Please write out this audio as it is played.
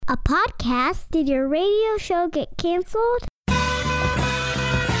A podcast? Did your radio show get canceled?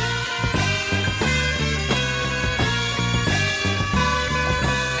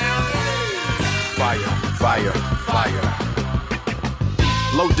 Fire.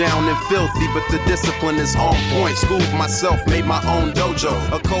 Low down and filthy, but the discipline is on point. Schooled myself, made my own dojo.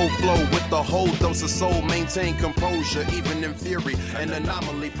 A cold flow with the whole dose of soul. Maintain composure, even in theory. An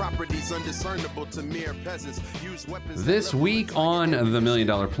anomaly, properties undiscernible to mere peasants. Use weapons. This week on The $1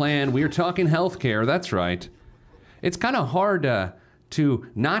 Million Plan, we are talking healthcare. That's right. It's kind of hard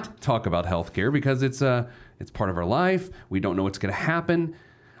to not talk about healthcare because it's part of our life. We don't know what's going to happen.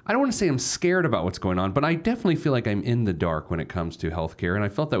 I don't want to say I'm scared about what's going on, but I definitely feel like I'm in the dark when it comes to healthcare, and I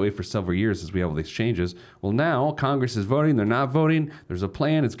felt that way for several years as we have all these changes. Well, now Congress is voting, they're not voting, there's a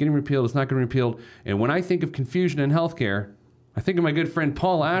plan, it's getting repealed, it's not getting repealed, and when I think of confusion in healthcare, I think of my good friend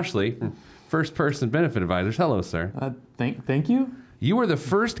Paul Ashley, First Person Benefit Advisors. Hello, sir. Thank you. You are the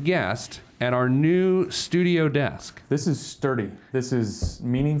first guest at our new studio desk. This is sturdy. This is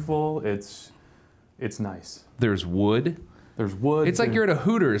meaningful. It's nice. There's wood. There's wood. It's like you're at a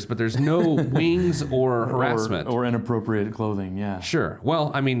Hooters, but there's no wings or harassment. Or inappropriate clothing, yeah. Sure.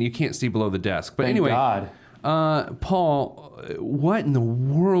 Well, I mean, you can't see below the desk. But Thank anyway, God. Paul, what in the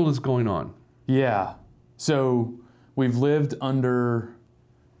world is going on? Yeah. So we've lived under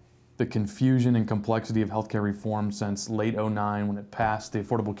the confusion and complexity of healthcare reform since late 2009 when it passed the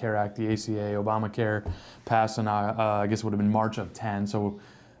Affordable Care Act, the ACA, Obamacare passed in, I guess it would have been March of 10. So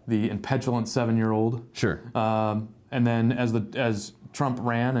the impetulant 7-year-old. Sure. And then as Trump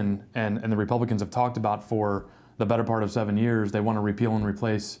ran and the Republicans have talked about for the better part of 7 years, they want to repeal and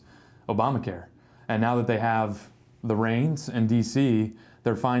replace Obamacare. And now that they have the reins in D.C.,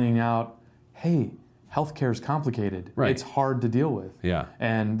 they're finding out, hey, healthcare is complicated. Right. It's hard to deal with. Yeah.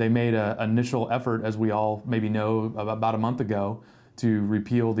 And they made an initial effort, as we all maybe know, about a month ago, to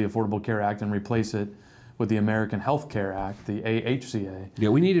repeal the Affordable Care Act and replace it with the American Health Care Act, the AHCA. Yeah,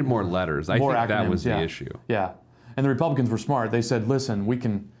 we needed more letters. I think that was the issue. Yeah. And the Republicans were smart. They said, listen,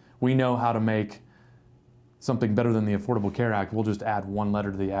 we know how to make something better than the Affordable Care Act. We'll just add one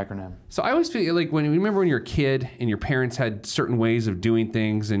letter to the acronym. So I always feel like when you were a kid and your parents had certain ways of doing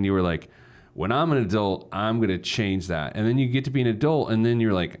things and you were like, when I'm an adult, I'm going to change that. And then you get to be an adult and then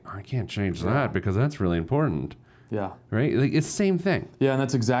you're like, I can't change that because that's really important. Yeah. Right? Like, it's the same thing. Yeah, and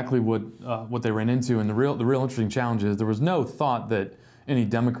that's exactly what they ran into. And the real interesting challenge is there was no thought that any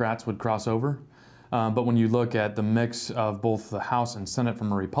Democrats would cross over. But when you look at the mix of both the House and Senate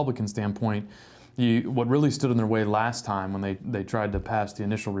from a Republican standpoint, what really stood in their way last time when they tried to pass the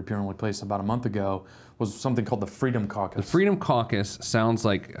initial repeal and replace about a month ago was something called the Freedom Caucus. The Freedom Caucus sounds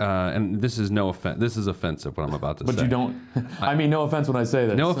like, and this is no offense. This is offensive what I'm about to say. But you don't. I mean, no offense when I say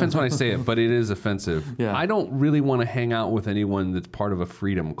this. No offense when I say it, but it is offensive. Yeah. I don't really want to hang out with anyone that's part of a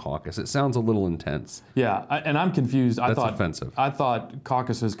Freedom Caucus. It sounds a little intense. Yeah, and I'm confused. That's offensive. I thought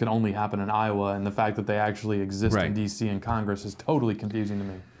caucuses could only happen in Iowa, and the fact that they actually exist in D.C. and Congress is totally confusing to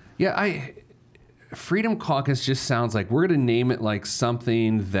me. Yeah, Freedom Caucus just sounds like we're going to name it like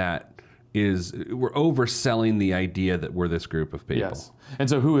something that we're overselling the idea that we're this group of people. Yes. And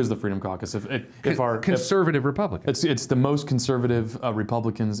so who is the Freedom Caucus? If our conservative Republicans. It's the most conservative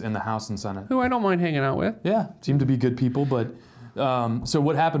Republicans in the House and Senate. Who I don't mind hanging out with. Yeah, seem to be good people. But so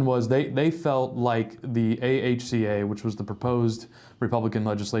what happened was they felt like the AHCA, which was the proposed Republican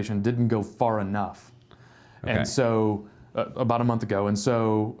legislation, didn't go far enough. Okay. And so about a month ago. And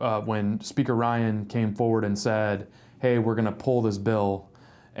so when Speaker Ryan came forward and said, hey, we're going to pull this bill,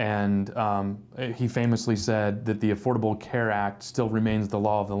 and he famously said that the Affordable Care Act still remains the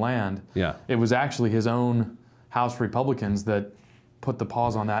law of the land. Yeah. It was actually his own House Republicans that put the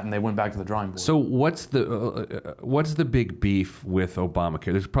pause on that, and they went back to the drawing board. So what's the big beef with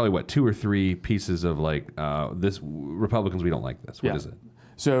Obamacare? There's probably, 2 or 3 pieces of this Republicans, we don't like this. What is it?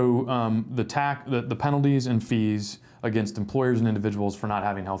 So the penalties and fees against employers and individuals for not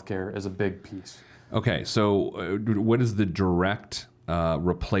having health care is a big piece. Okay, so what is the direct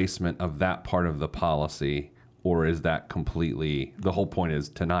replacement of that part of the policy, or is that completely, the whole point is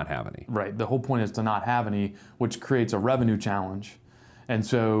to not have any? Right, the whole point is to not have any, which creates a revenue challenge. And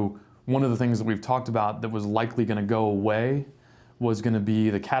so one of the things that we've talked about that was likely going to go away was going to be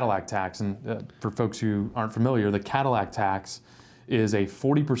the Cadillac tax. And for folks who aren't familiar, the Cadillac tax is a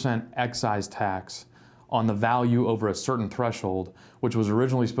 40% excise tax on the value over a certain threshold, which was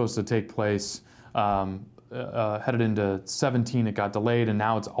originally supposed to take place headed into 17. It got delayed, and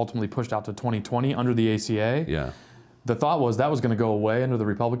now it's ultimately pushed out to 2020 under the ACA. Yeah. The thought was that was going to go away under the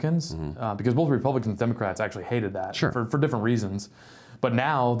Republicans, because both Republicans and Democrats actually hated that Sure. for different reasons. But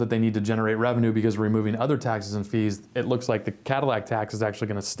now that they need to generate revenue because we're removing other taxes and fees, it looks like the Cadillac tax is actually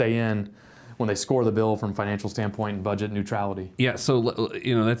going to stay in when they score the bill from financial standpoint and budget neutrality. Yeah, so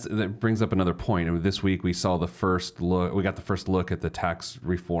that brings up another point. I mean, this week we saw the first look. We got the first look at the tax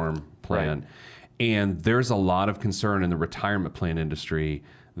reform plan, Right. and there's a lot of concern in the retirement plan industry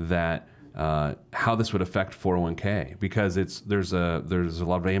that how this would affect 401k, because there's a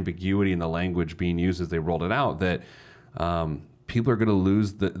lot of ambiguity in the language being used as they rolled it out, that people are going to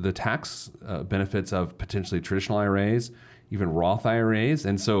lose the tax benefits of potentially traditional IRAs, even Roth IRAs,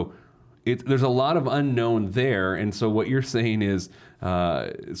 and so there's a lot of unknown there. And so what you're saying is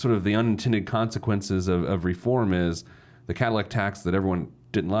sort of the unintended consequences of reform is the Cadillac tax that everyone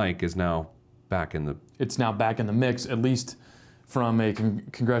didn't like is now back in the... It's now back in the mix, at least from a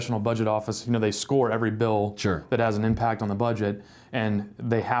congressional budget office. You know, they score every bill Sure. that has an impact on the budget, and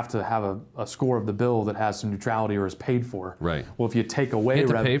they have to have a score of the bill that has some neutrality or is paid for. Right. Well, if you take away... You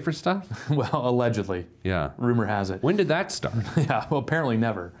have to pay for stuff? Well, allegedly. Yeah. Rumor has it. When did that start? Yeah, well, apparently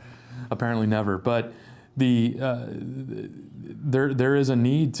never. But there is a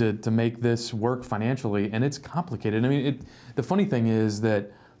need to make this work financially, and it's complicated. I mean, the funny thing is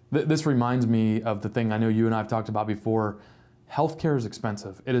that this reminds me of the thing I know you and I have talked about before. Healthcare is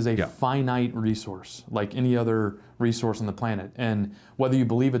expensive. It is a finite resource, like any other resource on the planet. And whether you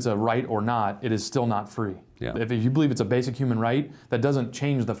believe it's a right or not, it is still not free. Yeah. If you believe it's a basic human right, that doesn't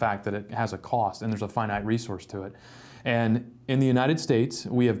change the fact that it has a cost and there's a finite resource to it. And in the United States,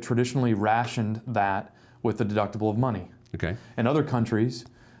 we have traditionally rationed that with the deductible of money. Okay. In other countries,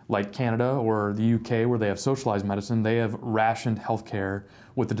 like Canada or the UK, where they have socialized medicine, they have rationed healthcare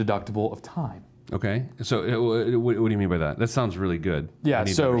with the deductible of time. Okay. So what do you mean by that? That sounds really good. Yeah, I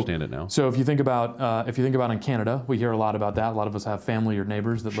need to understand it now. So if you think about in Canada, we hear a lot about that. A lot of us have family or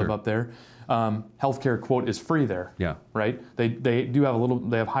neighbors that live up there. Healthcare, quote, is free there. Yeah. Right. They do have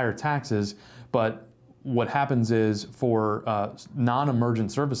they have higher taxes, but what happens is for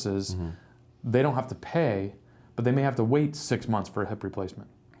non-emergent services, they don't have to pay, but they may have to wait 6 months for a hip replacement.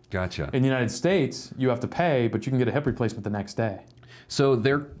 Gotcha. In the United States, you have to pay, but you can get a hip replacement the next day. So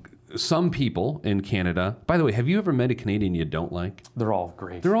some people in Canada, by the way, have you ever met a Canadian you don't like? They're all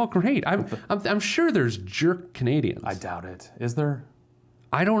great. They're all great. I'm sure there's jerk Canadians. I doubt it. Is there?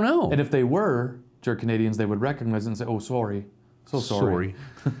 I don't know. And if they were jerk Canadians, they would recognize it and say, "Oh, sorry, so sorry."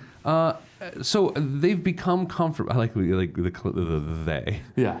 So they've become comfortable. I like the they.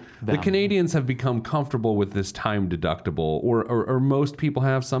 Yeah. The Canadians have become comfortable with this time deductible, or most people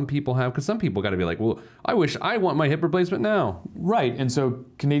have. Some people have, because some people got to be like, well, I want my hip replacement now. Right, and so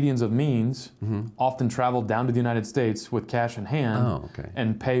Canadians of means often travel down to the United States with cash in hand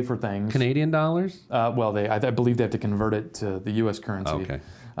and pay for things. Canadian dollars? Well, I believe they have to convert it to the U.S. currency. Okay.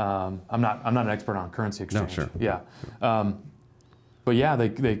 I'm not an expert on currency exchange. No, sure. Yeah. But yeah,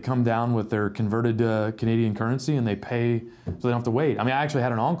 they come down with their converted Canadian currency and they pay, so they don't have to wait. I mean, I actually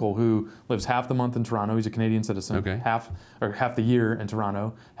had an uncle who lives half the month in Toronto. He's a Canadian citizen. Okay. Half the year in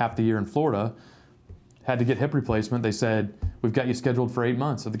Toronto, half the year in Florida. Had to get hip replacement. They said, we've got you scheduled for 8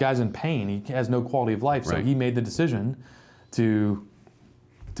 months. So the guy's in pain. He has no quality of life. So Right. he made the decision to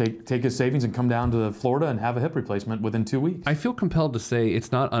take his savings and come down to Florida and have a hip replacement within 2 weeks. I feel compelled to say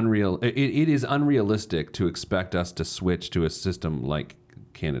it's not unreal. It is unrealistic to expect us to switch to a system like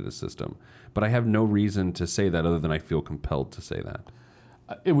Canada's system. But I have no reason to say that other than I feel compelled to say that.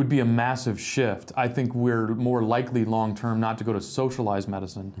 It would be a massive shift. I think we're more likely long term not to go to socialized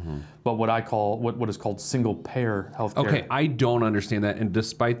medicine, but what is called single payer healthcare. Okay, I don't understand that. And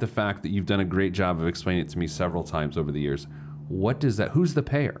despite the fact that you've done a great job of explaining it to me several times over the years, what does that? Who's the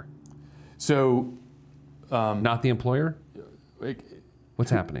payer? So, Not the employer?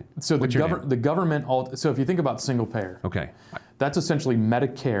 What's happening? so What's your name? the government. So if you think about single payer, Okay. that's essentially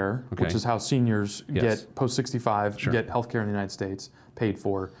Medicare, Okay. which is how seniors Yes. get post 65 Sure. get healthcare in the United States paid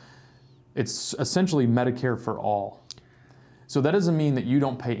for. It's essentially Medicare for all. So that doesn't mean that you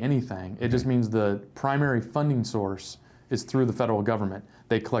don't pay anything. It just means the primary funding source is through the federal government.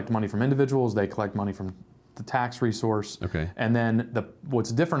 They collect money from individuals. They collect money from the tax resource. Okay. And then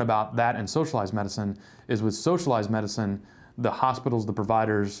what's different about that and socialized medicine is with socialized medicine, the hospitals, the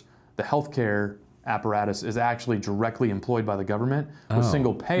providers, the healthcare apparatus is actually directly employed by the government. With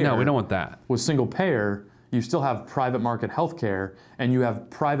single payer, No, we don't want that. with single payer, you still have private market healthcare, and you have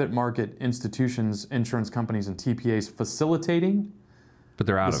private market institutions, insurance companies, and TPAs facilitating But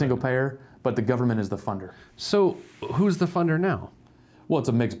they're out the of single it. payer, but the government is the funder. So who's the funder now? Well, it's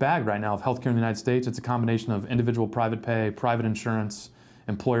a mixed bag right now of healthcare in the United States. It's a combination of individual private pay, private insurance,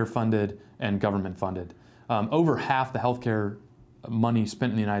 employer funded, and government funded. Over half the healthcare money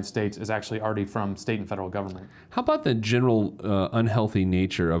spent in the United States is actually already from state and federal government. How about the general unhealthy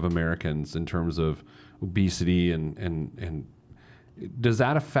nature of Americans in terms of obesity and does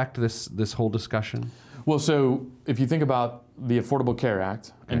that affect this whole discussion? Well, so if you think about the Affordable Care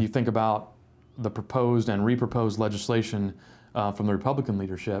Act and you think about the proposed and reproposed legislation from the Republican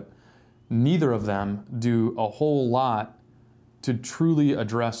leadership, neither of them do a whole lot to truly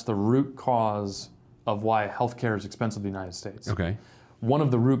address the root cause of why healthcare is expensive in the United States. Okay. One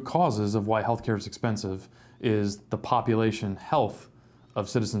of the root causes of why healthcare is expensive is the population health of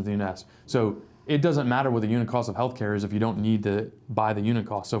citizens of the U.S. So it doesn't matter what the unit cost of healthcare is if you don't need to buy the unit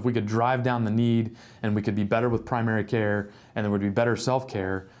cost. So if we could drive down the need and we could be better with primary care and there would be better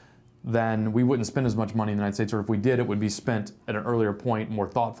self-care, then we wouldn't spend as much money in the United States, or if we did, it would be spent at an earlier point more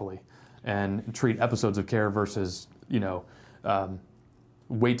thoughtfully and treat episodes of care versus,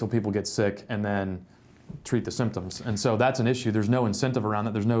 wait till people get sick and then treat the symptoms. And so that's an issue. There's no incentive around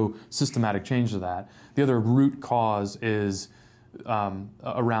that. There's no systematic change to that. The other root cause is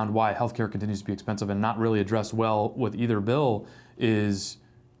around why healthcare continues to be expensive and not really addressed well with either bill is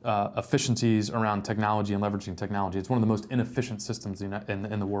efficiencies around technology and leveraging technology. It's one of the most inefficient systems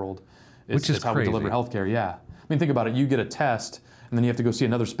in the world. Which is how crazy. we deliver healthcare, yeah. I mean, think about it. You get a test and then you have to go see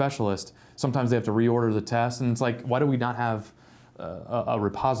another specialist. Sometimes they have to reorder the test, and it's like, why do we not have a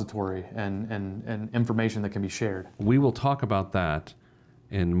repository and information that can be shared? We will talk about that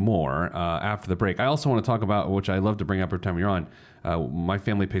and more after the break. I also want to talk about, which I love to bring up every time you're on, my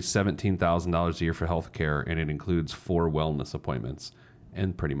family pays $17,000 a year for health care, and it includes 4 wellness appointments.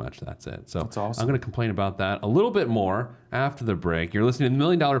 And pretty much that's it. So That's awesome. I'm going to complain about that a little bit more after the break. You're listening to The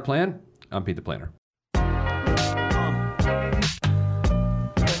 $1 Million Plan. I'm Pete the Planner.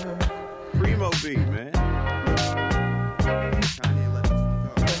 Primo beat, man. Kanye let this one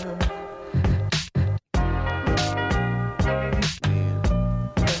go. Man.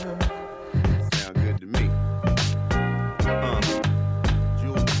 Sound good to me.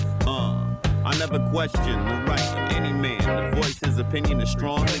 I never question the right of any man to voice his opinion as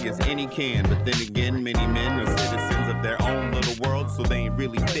strongly as any can. But then again, many men are citizens of their own little world, so they ain't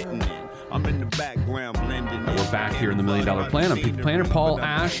really fitting in. I'm in the background blending in. We're back here in The $1 Million Plan. I'm Pete the Planner. Paul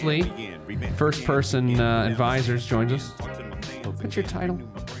Ashley, first person advisors, joins us. What's your title?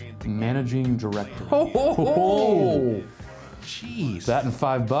 Managing director. Oh, jeez. That and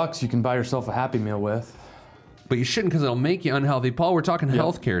 $5 you can buy yourself a Happy Meal with. But you shouldn't, because it'll make you unhealthy. Paul, we're talking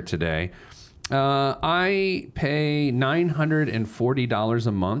healthcare today. I pay $940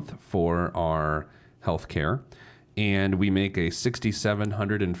 a month for our healthcare, and we make a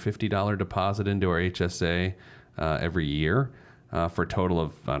 $6,750 deposit into our HSA every year for a total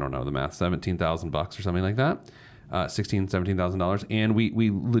of, I don't know the math, $17,000 or something like that, $17,000. And we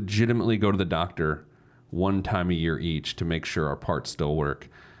legitimately go to the doctor one time a year each to make sure our parts still work.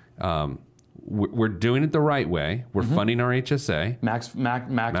 We're doing it the right way. We're funding our HSA.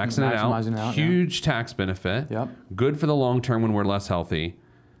 Maxing it out. Huge tax benefit. Yep. Good for the long term when we're less healthy.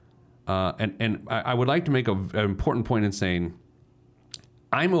 And I would like to make an important point in saying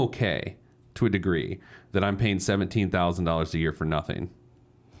I'm okay to a degree that I'm paying $17,000 a year for nothing.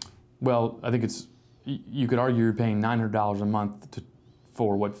 Well, I think you could argue you're paying $900 a month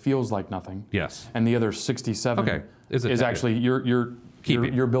for what feels like nothing. Yes. And the other 67 Okay. is actually you're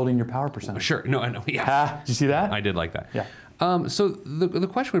building your power percentage. Sure. No, I know. Yes. Did you see that? I did like that. Yeah. So the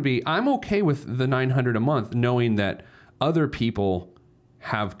question would be, I'm okay with the $900 a month, knowing that other people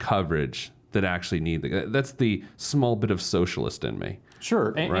have coverage that actually need that's the small bit of socialist in me.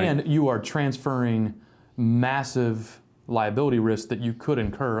 Sure. And you are transferring massive liability risk that you could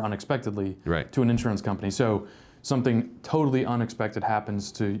incur unexpectedly to an insurance company. So something totally unexpected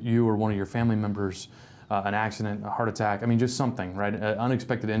happens to you or one of your family members, an accident, a heart attack, just something, right? An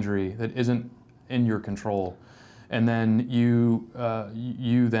unexpected injury that isn't in your control. And then you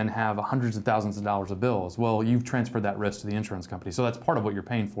then have hundreds of thousands of dollars of bills. Well, you've transferred that risk to the insurance company. So that's part of what you're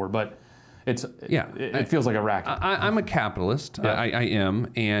paying for, but it feels like a racket. I'm a capitalist. Yeah. I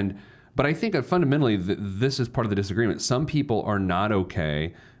am. But I think fundamentally this is part of the disagreement. Some people are not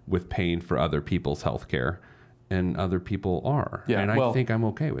okay with paying for other people's health care, and other people are. Yeah, and I think I'm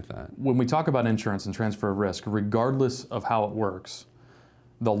okay with that. When we talk about insurance and transfer of risk, regardless of how it works,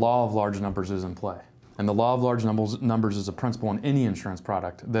 the law of large numbers is in play. And the law of large numbers is a principle in any insurance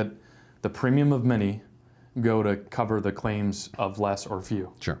product that the premium of many go to cover the claims of less or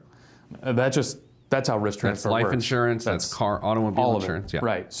few. Sure. That's how risk transfer works. That's life insurance, that's automobile insurance. Yeah.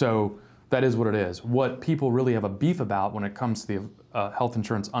 Right. So that is what it is. What people really have a beef about when it comes to the health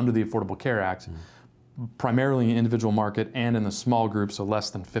insurance under the Affordable Care Act, primarily in the individual market and in the small groups of less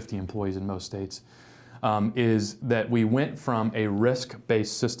than 50 employees in most states, is that we went from a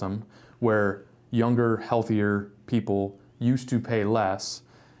risk-based system where younger, healthier people used to pay less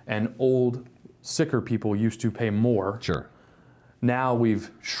and old, sicker people used to pay more. Sure. Now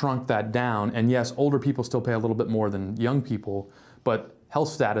we've shrunk that down, and yes, older people still pay a little bit more than young people, but health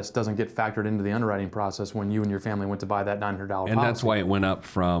status doesn't get factored into the underwriting process when you and your family went to buy that $900 policy. And that's why it went up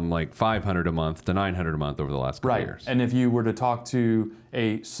from like $500 a month to $900 a month over the last couple years. And if you were to talk to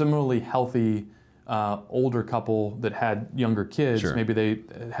a similarly healthy older couple that had younger kids, Sure. maybe they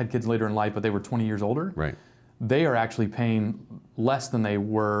had kids later in life, but they were 20 years older, Right. they are actually paying less than they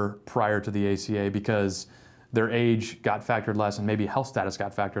were prior to the ACA because their age got factored less and maybe health status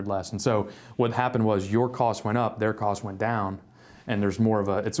got factored less. And so what happened was your costs went up, their costs went down, and there's more of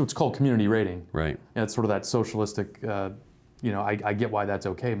it's called community rating. Right. And it's sort of that socialistic, I get why that's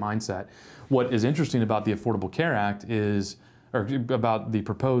okay mindset. What is interesting about the Affordable Care Act or about the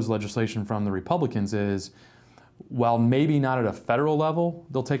proposed legislation from the Republicans is, while maybe not at a federal level,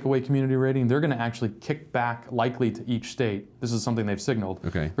 they'll take away community rating, they're going to actually kick back likely to each state. This is something they've signaled.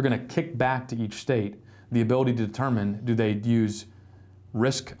 Okay. They're going to kick back to each state the ability to determine, do they use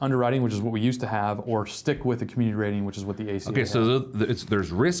risk underwriting, which is what we used to have, or stick with the community rating, which is what the ACA Okay, has. so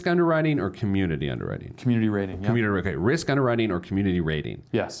there's risk underwriting or community underwriting? Community rating, yeah. Okay, risk underwriting or community rating?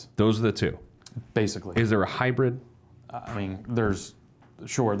 Yes, Those are the two. basically. Is there a hybrid? I mean, there's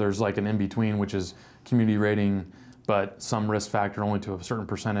like an in-between, which is community rating, but some risk factor only to a certain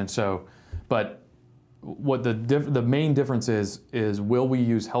percentage. So, but what the main difference is will we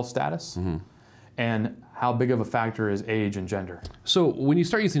use health status? Mm-hmm. And how big of a factor is age and gender? So when you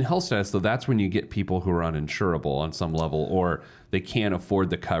start using health status, though, that's when you get people who are uninsurable on some level, or they can't afford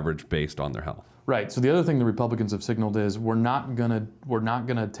the coverage based on their health. Right. So the other thing the Republicans have signaled is we're not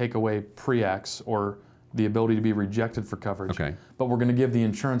gonna take away pre-X or the ability to be rejected for coverage. Okay. But we're going to give the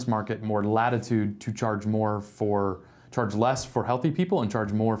insurance market more latitude to charge less for healthy people and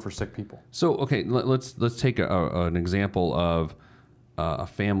charge more for sick people. So okay, let's take an example of a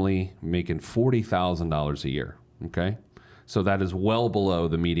family making $40,000 a year. Okay, so that is well below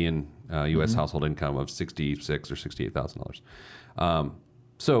the median U.S. household income of $66,000 or $68,000.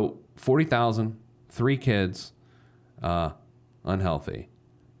 So $40,000, 3 kids, unhealthy.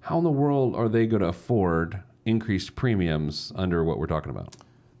 How in the world are they going to afford increased premiums under what we're talking about?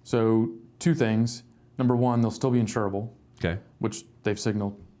 So 2 things. Number 1, they'll still be insurable, Okay. which they've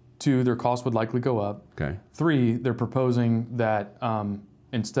signaled. 2, their costs would likely go up. Okay. 3, they're proposing that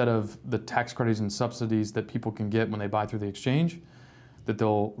instead of the tax credits and subsidies that people can get when they buy through the exchange, that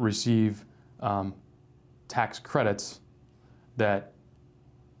they'll receive tax credits that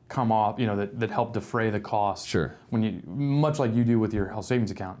come off, that help defray the cost. Sure. When much like you do with your health savings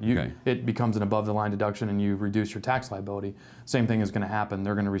account, Okay. it becomes an above the line deduction and you reduce your tax liability. Same thing is going to happen.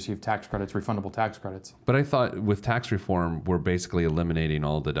 They're going to receive tax credits, refundable tax credits. But I thought with tax reform, we're basically eliminating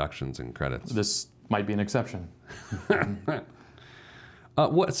all deductions and credits. This might be an exception.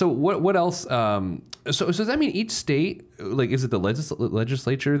 What else? So does that mean each state, like, is it the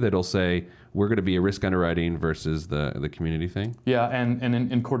legislature that'll say we're going to be a risk underwriting versus the community thing? Yeah, and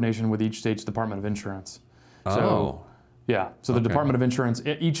in coordination with each state's Department of Insurance. So the Okay. Department of Insurance,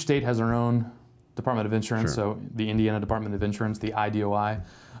 each state has their own Department of Insurance. Sure. So the Indiana Department of Insurance, the IDOI,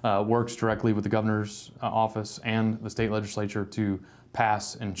 works directly with the governor's office and the state legislature to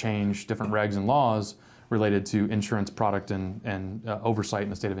pass and change different regs and laws related to insurance product and oversight in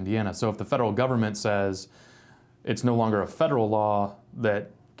the state of Indiana. So if the federal government says it's no longer a federal law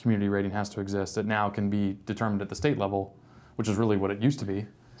that community rating has to exist, it now can be determined at the state level, which is really what it used to be.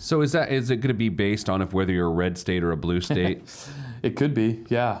 So is it going to be based on whether you're a red state or a blue state? It could be,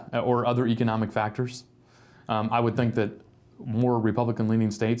 yeah, or other economic factors. I would think that more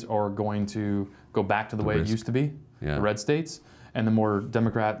Republican-leaning states are going to go back to the way it used to be, Yeah. the red states, and the more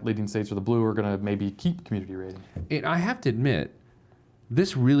Democrat-leading states or the blue are going to maybe keep community rating. And I have to admit,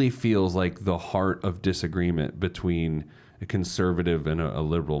 this really feels like the heart of disagreement between a conservative and a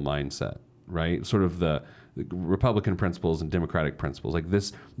liberal mindset, right? Sort of the Republican principles and Democratic principles. Like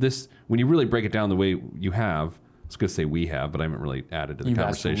this, when you really break it down the way you have, I was going to say we have, but I haven't really added to the You've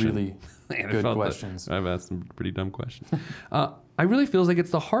asked some conversation. really Man, I good felt that questions. I've asked some pretty dumb questions. I really feels like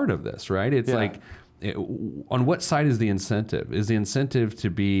it's the heart of this, right? It's Yeah. like, on what side is the incentive? Is the incentive to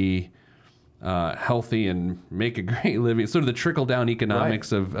be healthy and make a great living? Sort of the trickle-down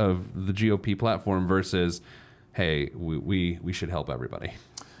economics of the GOP platform versus, hey, we should help everybody.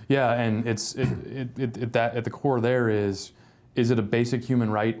 Yeah, and it's at the core there is it a basic human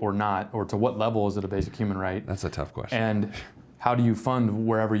right or not, or to what level is it a basic human right? That's a tough question. And how do you fund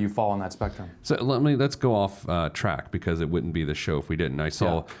wherever you fall on that spectrum? So let's go off track, because it wouldn't be the show if we didn't. I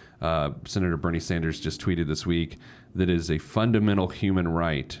saw Senator Bernie Sanders just tweeted this week that it is a fundamental human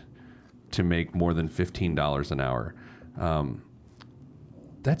right to make more than $15 an hour.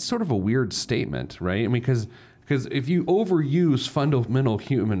 That's sort of a weird statement, right? I mean, because if you overuse fundamental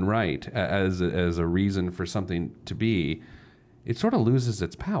human right as a reason for something to be, it sort of loses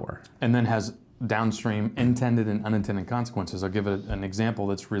its power. And then has downstream intended and unintended consequences. I'll give an example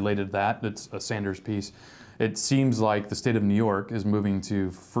that's related to that. It's a Sanders piece. It seems like the state of New York is moving to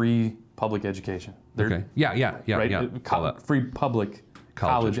free public education. Okay. Yeah. Right? Free public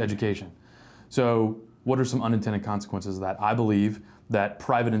college education. So what are some unintended consequences of that? I believe that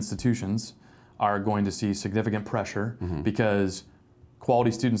private institutions are going to see significant pressure because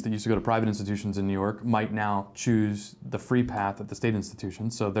quality students that used to go to private institutions in New York might now choose the free path at the state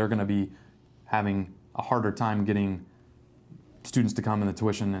institutions. So they're going to be having a harder time getting students to come and the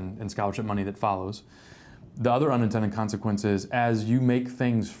tuition and scholarship money that follows. The other unintended consequence is, as you make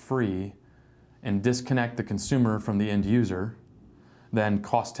things free and disconnect the consumer from the end user, then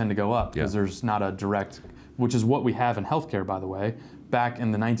costs tend to go up because there's not a direct, which is what we have in healthcare, by the way. Back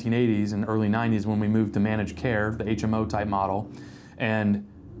in the 1980s and early 90s when we moved to managed care, the HMO type model, and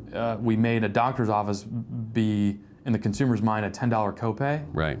we made a doctor's office be, in the consumer's mind, a $10 copay.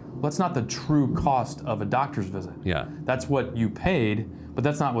 Right. Well, that's not the true cost of a doctor's visit. Yeah. That's what you paid, but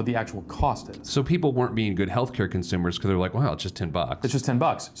that's not what the actual cost is. So people weren't being good healthcare consumers because they're like, well, it's just $10. It's just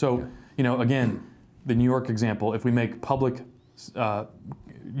 $10. So, again, the New York example, if we make public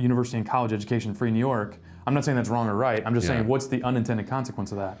university and college education free in New York, I'm not saying that's wrong or right. I'm just saying, what's the unintended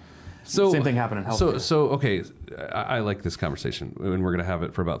consequence of that? So, same thing happened in healthcare. So okay, I like this conversation, and we're going to have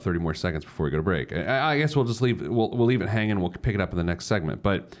it for about 30 more seconds before we go to break. I guess we'll just leave it hanging. We'll pick it up in the next segment.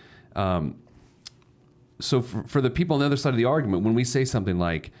 But so for the people on the other side of the argument, when we say something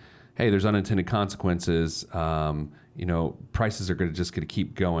like, "Hey, there's unintended consequences," prices are going to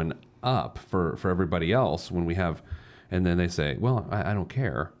keep going up for everybody else. When we have, and then they say, "Well, I don't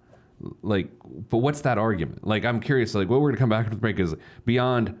care." Like, but what's that argument? Like, I'm curious, like, what we're going to come back to the break is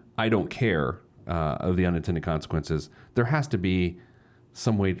beyond I don't care of the unintended consequences. There has to be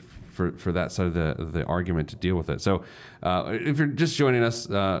some way for that side of the argument to deal with it. So if you're just joining us,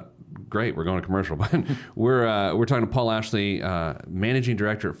 great, we're going to commercial. But we're talking to Paul Ashley, Managing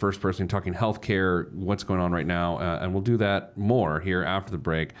Director at First Person, talking healthcare, what's going on right now. And we'll do that more here after the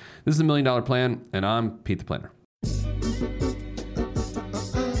break. This is the $1 Million Plan, and I'm Pete the Planner.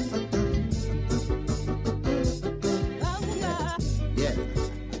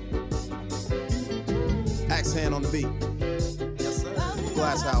 Hand on the beat. Yes, sir.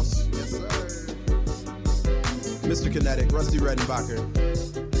 Glass House. Yes, sir. Mr. Kinetic, Rusty Redenbacher.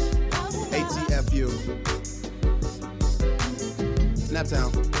 ATFU.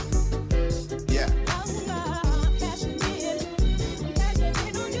 Naptown. Yeah.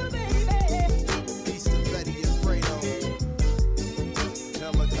 Peace to Fetty and Fredo.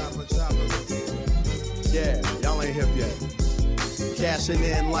 Helicopter choppers. Yeah, y'all ain't hip yet. Cashing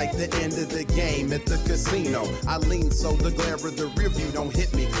in like the end of the game at the casino. I lean so the glare of the rear view don't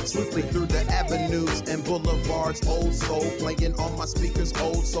hit me. Swiftly through the avenues and boulevards. Old soul playing on my speakers.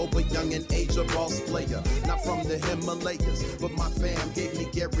 Old soul but young in age, a boss player. Not from the Himalayas, but my fam gave me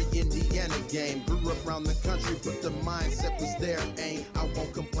Gary, Indiana game. Grew up around the country, but the mindset was there. Ain't I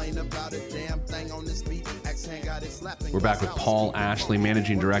won't complain about a damn thing on this beat. Axe-hand got it slapping. We're back with Paul Ashley,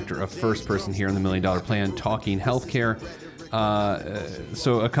 Managing Director of First Person here in the $1 Million Plan, talking healthcare.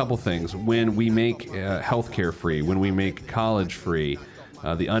 So a couple things. When we make healthcare free, when we make college free,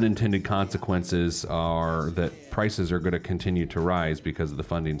 the unintended consequences are that prices are going to continue to rise because the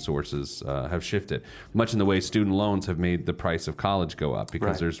funding sources have shifted. Much in the way student loans have made the price of college go up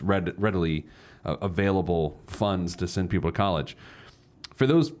because there's readily available funds to send people to college. For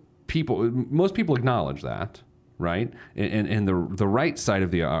those people, most people acknowledge that, right? And the right side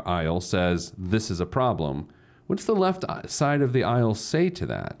of the aisle says this is a problem. What's the left side of the aisle say to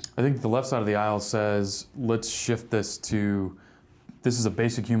that? I think the left side of the aisle says, let's shift this to, this is a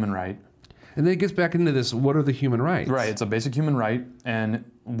basic human right. And then it gets back into this, what are the human rights? Right, it's a basic human right, and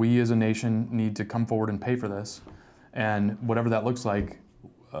we as a nation need to come forward and pay for this. And whatever that looks like,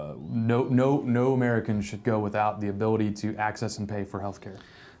 no American should go without the ability to access and pay for healthcare.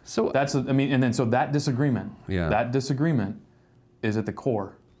 So that disagreement, that disagreement is at the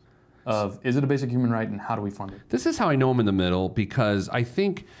core of, is it a basic human right and how do we fund it? This is how I know I'm in the middle, because I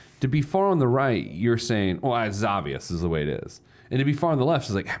think to be far on the right, you're saying, oh, it's obvious, this is the way it is. And to be far on the left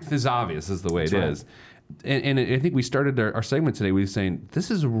is like, this is obvious, this is the way it is. And I think we started our segment today with saying,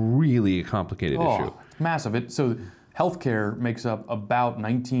 this is really a complicated issue. Massive. So Healthcare makes up about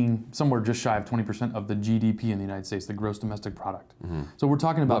somewhere just shy of 20% of the GDP in the United States, the gross domestic product. So we're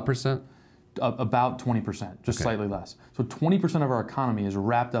talking about What percent? about 20%, just slightly less. So 20% of our economy is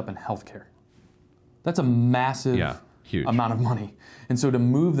wrapped up in healthcare. That's a massive huge amount of money. And so to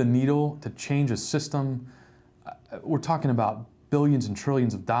move the needle, to change a system, we're talking about billions and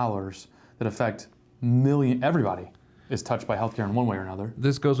trillions of dollars that affect everybody is touched by healthcare in one way or another.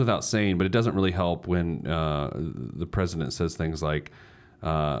 This goes without saying, but it doesn't really help when the president says things like,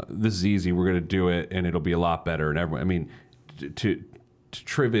 "This is easy. We're going to do it, and it'll be a lot better." And everyone, I mean, to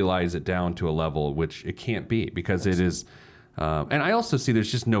trivialize it down to a level which it can't be, because it is. And I also see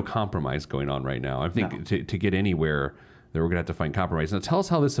there's just no compromise going on right now. I think to get anywhere, that we're going to have to find compromise. Now, tell us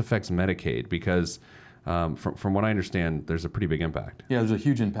how this affects Medicaid, because from what I understand, there's a pretty big impact. Yeah, there's a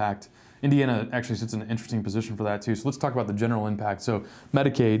huge impact. Indiana actually sits in an interesting position for that too. So let's talk about the general impact. So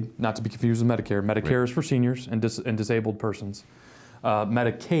Medicaid, not to be confused with Medicare. Medicare is for seniors and disabled persons.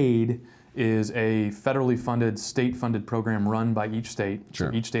 Medicaid is a federally funded, state-funded program run by each state.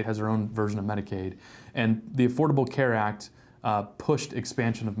 Sure. So each state has their own version of Medicaid. And the Affordable Care Act pushed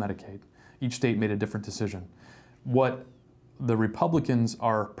expansion of Medicaid. Each state made a different decision. What the Republicans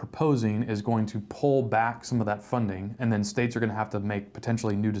are proposing is going to pull back some of that funding, and then states are going to have to make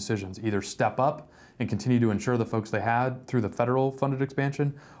potentially new decisions, either step up and continue to insure the folks they had through the federal funded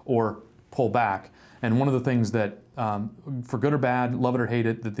expansion, or pull back. And one of the things that, for good or bad, love it or hate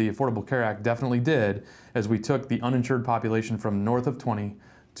it, that the Affordable Care Act definitely did, is we took the uninsured population from north of 20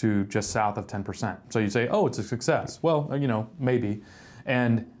 to just south of 10%. So you say, oh, it's a success. Well, maybe.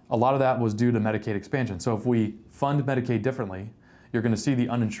 And a lot of that was due to Medicaid expansion. So if we fund Medicaid differently, you're going to see the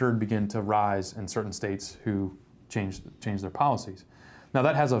uninsured begin to rise in certain states who change their policies. Now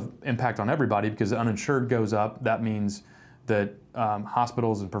that has an impact on everybody, because the uninsured goes up. That means that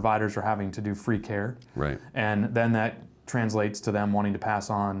hospitals and providers are having to do free care. Right. And then that translates to them wanting to pass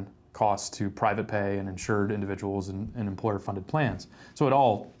on costs to private pay and insured individuals and employer-funded plans.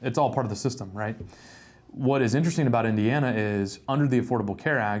 So it's all part of the system, right? What is interesting about Indiana is, under the Affordable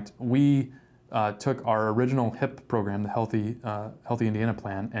Care Act, we took our original HIP program, the Healthy Indiana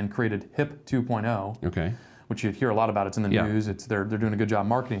Plan, and created HIP 2.0, Okay. which you hear a lot about. It's in the news. They're doing a good job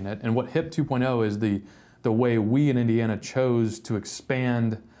marketing it. And what HIP 2.0 is the way we in Indiana chose to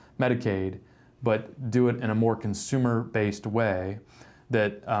expand Medicaid, but do it in a more consumer-based way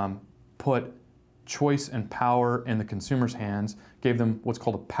that put choice and power in the consumer's hands, gave them what's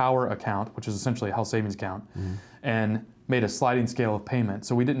called a power account, which is essentially a health savings account, and made a sliding scale of payment.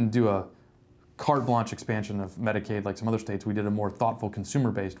 So we didn't do a carte blanche expansion of Medicaid like some other states. We did a more thoughtful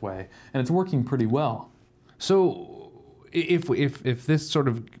consumer-based way, and it's working pretty well. So if this sort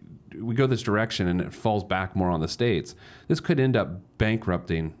of, we go this direction and it falls back more on the states, this could end up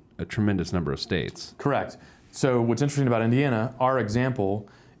bankrupting a tremendous number of states. Correct. So what's interesting about Indiana, our example,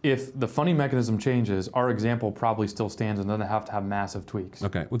 if the funding mechanism changes, our example probably still stands and doesn't have to have massive tweaks.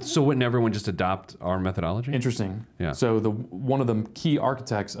 Okay. So wouldn't everyone just adopt our methodology? Interesting. Yeah. So one of the key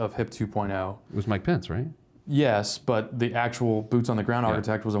architects of HIP 2.0, It was Mike Pence, right? yes, but the actual boots on the ground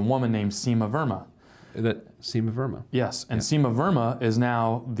architect was a woman named Seema Verma. Seema Verma. Yes, and Seema Verma is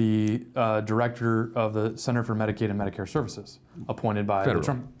now the director of the Center for Medicaid and Medicare Services, appointed by the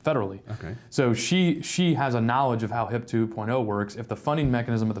Trump federally. Okay. So she has a knowledge of how HIP 2.0 works. If the funding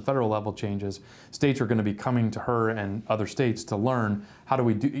mechanism at the federal level changes, states are going to be coming to her and other states to learn how do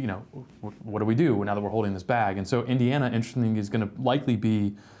we do, what do we do now that we're holding this bag? And so Indiana, interestingly, is going to likely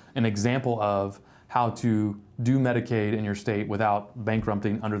be an example of how to do Medicaid in your state without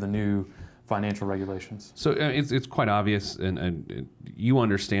bankrupting under the new financial regulations. So it's quite obvious, and you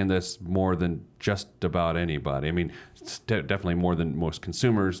understand this more than just about anybody. I mean, it's definitely more than most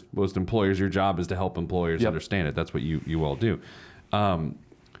consumers, most employers. Your job is to help employers understand it. That's what you all do.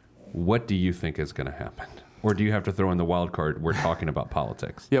 What do you think is going to happen? Or do you have to throw in the wild card? We're talking about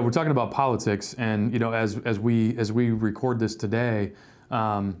politics. Yeah, we're talking about politics, and as we record this today,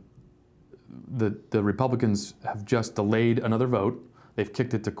 the Republicans have just delayed another vote. They've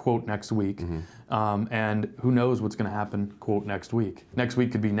kicked it to quote next week, and who knows what's going to happen quote next week. Next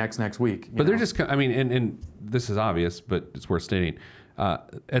week could be next week. But they're just, I mean, and this is obvious, but it's worth stating.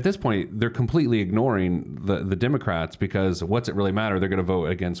 At this point, they're completely ignoring the Democrats, because what's it really matter? They're going to vote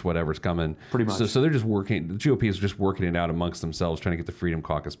against whatever's coming. Pretty much. So they're just working. The GOP is just working it out amongst themselves, trying to get the Freedom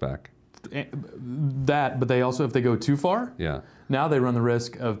Caucus back. But they also, if they go too far, now they run the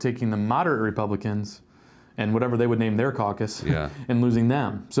risk of taking the moderate Republicans and whatever they would name their caucus, and losing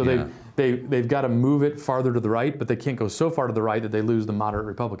them. So they've got to move it farther to the right, but they can't go so far to the right that they lose the moderate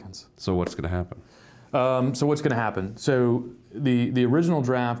Republicans. So what's going to happen? So what's going to happen? So the original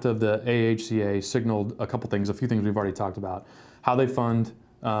draft of the AHCA signaled a couple things, a few things we've already talked about. How they fund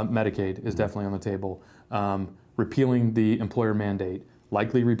Medicaid is definitely on the table. Repealing the employer mandate,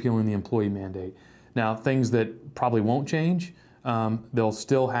 likely repealing the employee mandate. Now, things that probably won't change, they'll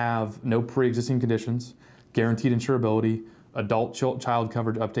still have no pre-existing conditions, guaranteed insurability, adult child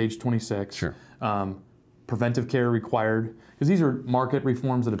coverage up to age 26. Sure. Preventive care required, because these are market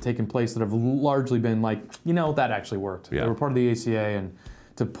reforms that have taken place that have largely been like, that actually worked. Yeah. They were part of the ACA, and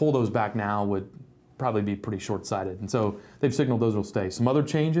to pull those back now would probably be pretty short-sighted. And so they've signaled those will stay. Some other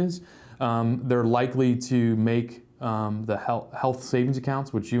changes, they're likely to make the health savings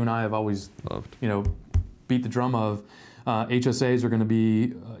accounts, which you and I have always Loved. beat the drum of. HSAs are going to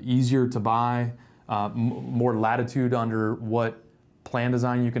be easier to buy, more latitude under what plan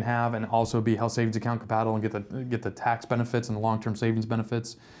design you can have, and also be health savings account compatible and get the tax benefits and the long-term savings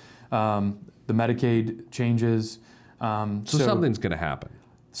benefits. The Medicaid changes. So something's going to happen.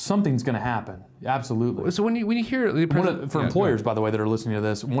 Something's going to happen. Absolutely. So when you hear the For employers, by the way, that are listening to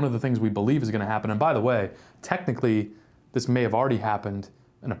this, one of the things we believe is going to happen, and by the way, technically, this may have already happened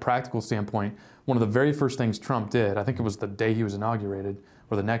in a practical standpoint. One of the very first things Trump did, I think it was the day he was inaugurated,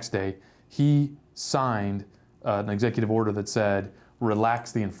 or the next day, he signed an executive order that said,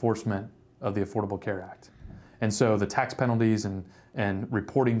 relax the enforcement of the Affordable Care Act. And so the tax penalties and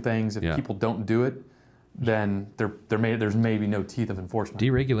reporting things, if people don't do it, then there's maybe no teeth of enforcement.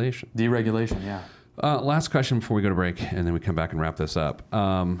 Deregulation. Deregulation, yeah. Last question before we go to break, and then we come back and wrap this up.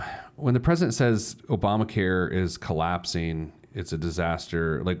 When the president says Obamacare is collapsing, it's a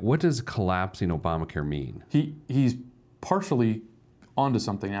disaster, like what does collapsing Obamacare mean? He's partially onto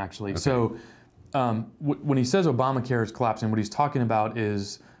something, actually. Okay. So when he says Obamacare is collapsing, what he's talking about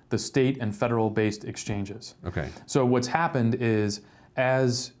is the state and federal-based exchanges. Okay. So what's happened is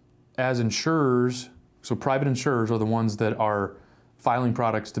as insurers, so private insurers are the ones that are filing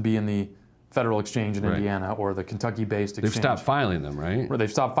products to be in the federal exchange in Indiana or the Kentucky-based exchange. They've stopped filing them, right? Where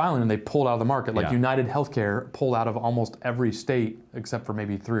they've stopped filing and they pulled out of the market. Like United Healthcare pulled out of almost every state except for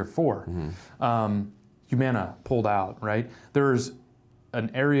maybe 3 or 4. Mm-hmm. Humana pulled out, right? There's an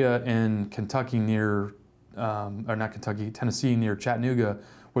area in Kentucky near, or not Kentucky, Tennessee near Chattanooga,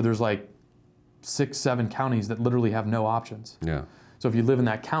 where there's like 6, 7 counties that literally have no options. Yeah. So if you live in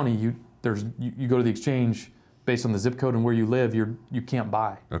that county, you go to the exchange based on the zip code and where you live, you can't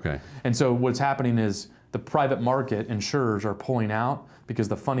buy. Okay. And so what's happening is the private market insurers are pulling out because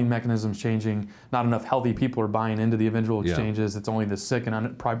the funding mechanism's changing. Not enough healthy people are buying into the individual exchanges. It's only the sick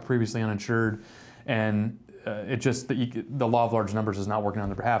and previously uninsured. And it just, the law of large numbers is not working on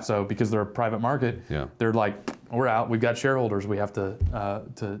their behalf. So because they're a private market, they're like, we're out. We've got shareholders we have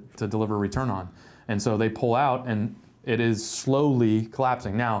to deliver a return on. And so they pull out, and it is slowly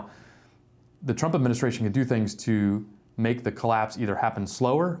collapsing. Now, the Trump administration can do things to make the collapse either happen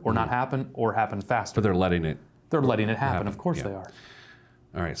slower or not happen, or happen faster. But they're letting it. They're letting it happen. Of course they are.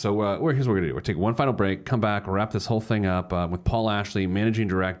 All right, so here's what we're going to do. We'll take one final break, come back, wrap this whole thing up with Paul Ashley, Managing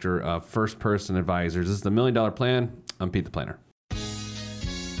Director of First Person Advisors. This is the $1 Million Plan. I'm Pete the Planner.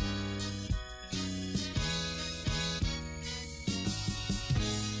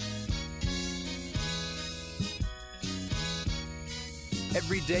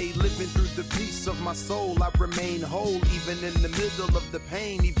 Every day living through the peace of my soul, I remain whole, even in the middle of the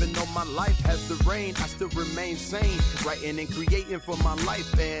pain. Even though my life has the rain, I still remain sane, writing and creating for my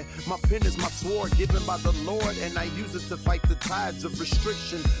life. And my pen is my sword given by the Lord, and I use it to fight the tides of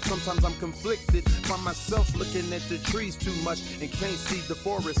restriction. Sometimes I'm conflicted, find myself looking at the trees too much and can't see the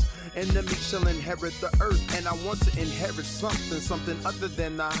forest. Enemy shall inherit the earth, and I want to inherit something other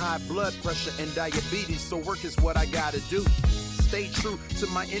than the high blood pressure and diabetes. So work is what I gotta do. Stay true to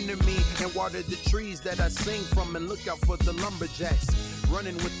my enemy and water the trees that I sing from, and look out for the lumberjacks.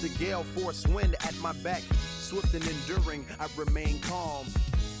 Running with the gale force wind at my back. Swift and enduring, I remain calm.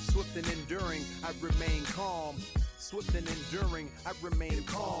 Swift and enduring, I remain calm. Swift and enduring, I remain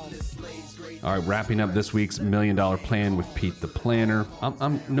calm. All right, wrapping up this week's $1 Million Plan with Pete the Planner.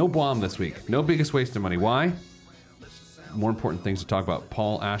 I'm no bomb this week. No biggest waste of money. Why? More important things to talk about.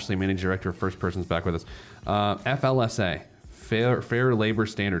 Paul Ashley, Managing Director of First Person's back with us. FLSA. Fair Labor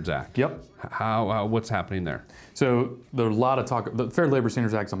Standards Act. Yep. What's happening there? So there's a lot of talk. The Fair Labor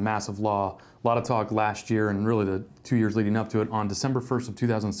Standards Act is a massive law. A lot of talk last year and really the 2 years leading up to it. On December 1st of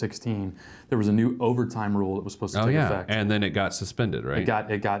 2016, there was a new overtime rule that was supposed to take effect. And then it got suspended, right?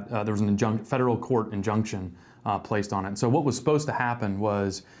 There was an federal court injunction placed on it. And so what was supposed to happen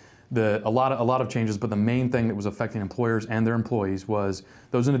was a lot of changes, but the main thing that was affecting employers and their employees was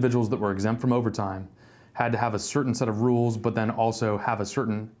those individuals that were exempt from overtime had to have a certain set of rules, but then also have a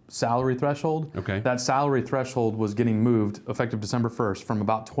certain salary threshold. Okay. That salary threshold was getting moved effective December 1st from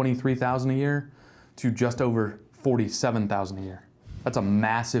about $23,000 a year to just over $47,000 a year. That's a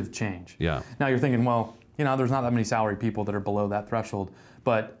massive change. Yeah. Now you're thinking, well, there's not that many salary people that are below that threshold,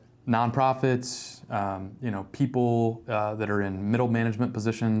 but nonprofits, people that are in middle management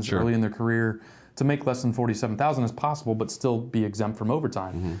positions Sure. early in their career, to make less than $47,000 is possible, but still be exempt from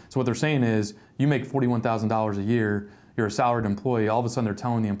overtime. Mm-hmm. So what they're saying is, you make $41,000 a year, you're a salaried employee, all of a sudden they're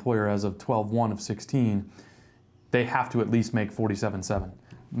telling the employer as of 12/1/16, they have to at least make $47,700.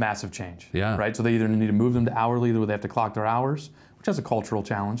 Massive change. Yeah. Right? So they either need to move them to hourly, where they have to clock their hours, which has a cultural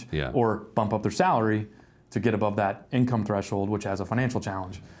challenge, Yeah. or bump up their salary to get above that income threshold, which has a financial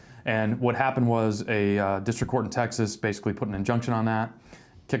challenge. And what happened was a district court in Texas basically put an injunction on that,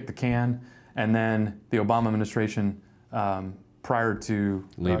 kicked the can, and then the Obama administration, prior to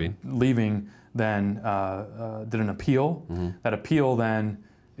leaving, then did an appeal. Mm-hmm. That appeal then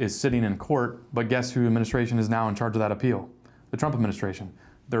is sitting in court, but guess who administration is now in charge of that appeal? The Trump administration.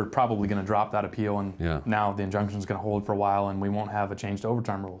 They're probably going to drop that appeal, and now the injunction is going to hold for a while, and we won't have a change to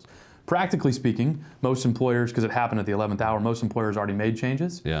overtime rules. Practically speaking, most employers, because it happened at the 11th hour, most employers already made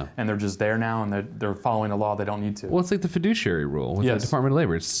changes, and they're just there now, and they're following a law they don't need to. Well, it's like the fiduciary rule with Yes. the Department of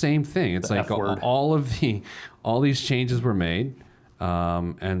Labor. It's the same thing. It's The like F word. all these changes were made,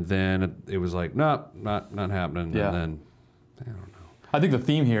 and then it was like, no, not happening. Yeah. And then I don't know. I think the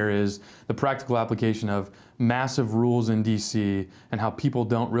theme here is the practical application of massive rules in DC and how people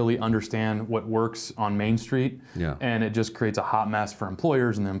don't really understand what works on Main Street. Yeah. And it just creates a hot mess for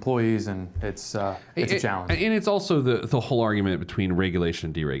employers and the employees, and it's a challenge. And it's also the whole argument between regulation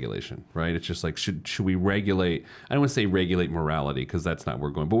and deregulation, right? It's just like, should we regulate? I don't want to say regulate morality, because that's not where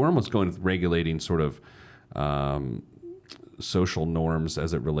we're going, but we're almost going with regulating sort of social norms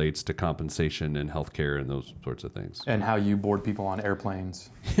as it relates to compensation and healthcare and those sorts of things. And how you board people on airplanes.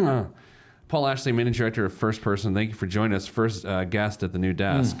 Paul Ashley, Managing Director of First Person, thank you for joining us. First guest at the new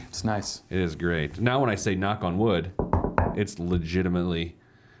desk. It's nice. It is great. Now when I say knock on wood, it's legitimately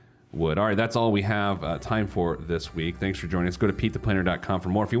wood. All right, that's all we have time for this week. Thanks for joining us. Go to PeteThePlanner.com for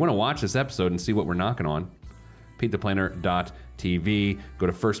more. If you want to watch this episode and see what we're knocking on, PeteThePlanner.tv. Go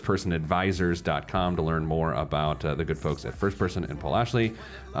to FirstPersonAdvisors.com to learn more about the good folks at First Person and Paul Ashley.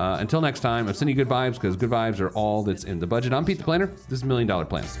 Until next time, I'm sending you good vibes, because good vibes are all that's in the budget. I'm Pete the Planner. This is $1 Million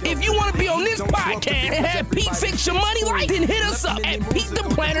Plan. If you want to be on this podcast and have Pete fix your money right, then hit us up at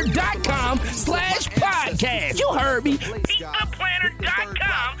PeteThePlanner.com/podcast. You heard me.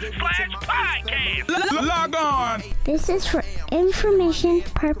 PeteThePlanner.com/podcast. Log on. This is for information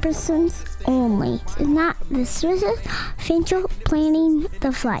purposes only. It's not the Swiss financial planning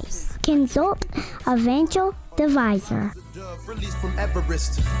device. Consult a financial advisor. Released from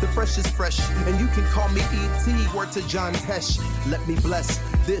Everest, the fresh is fresh, and you can call me E.T. Word to John Tesh. Let me bless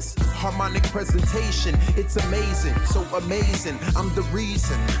this harmonic presentation. It's amazing, so amazing. I'm the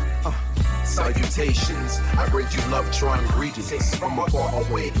reason. Salutations, I bring you love-tron greetings from a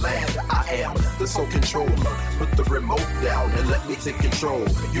faraway land. I am the sole controller. Put the remote down and let me take control.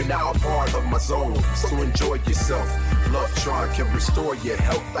 You're now a part of my zone, so enjoy yourself. Love-tron can restore your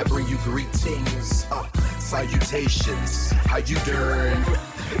health. I bring you greetings. Salutations, how you doing?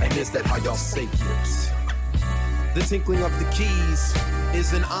 And is that how y'all say it? The tinkling of the keys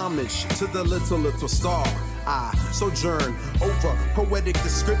is an homage to the little star. I sojourn over poetic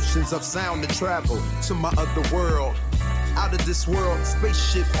descriptions of sound and travel to my other world. Out of this world,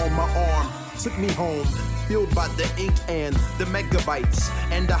 spaceship on my arm took me home, fueled by the ink and the megabytes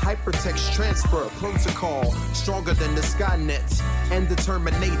and the hypertext transfer protocol, stronger than the Skynet and the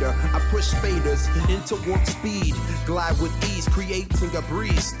Terminator. I push faders into warp speed, glide with ease, creating a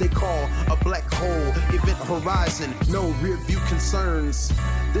breeze they call a black hole. Event horizon, no rear view concerns.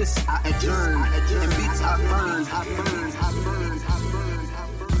 This I adjourn, and beats I burn.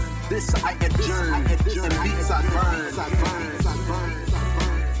 This I adjourn, and beats I burn.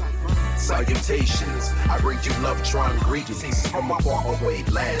 Salutations, I bring you love-tron greetings from a faraway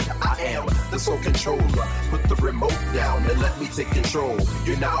land. I am the sole controller. Put the remote down and let me take control.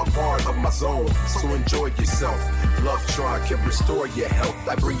 You're now a part of my zone, so enjoy yourself. Love-tron can restore your health.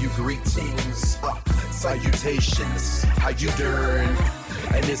 I bring you greetings. Salutations, how you doing?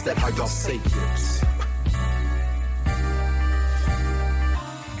 And is that how y'all say it?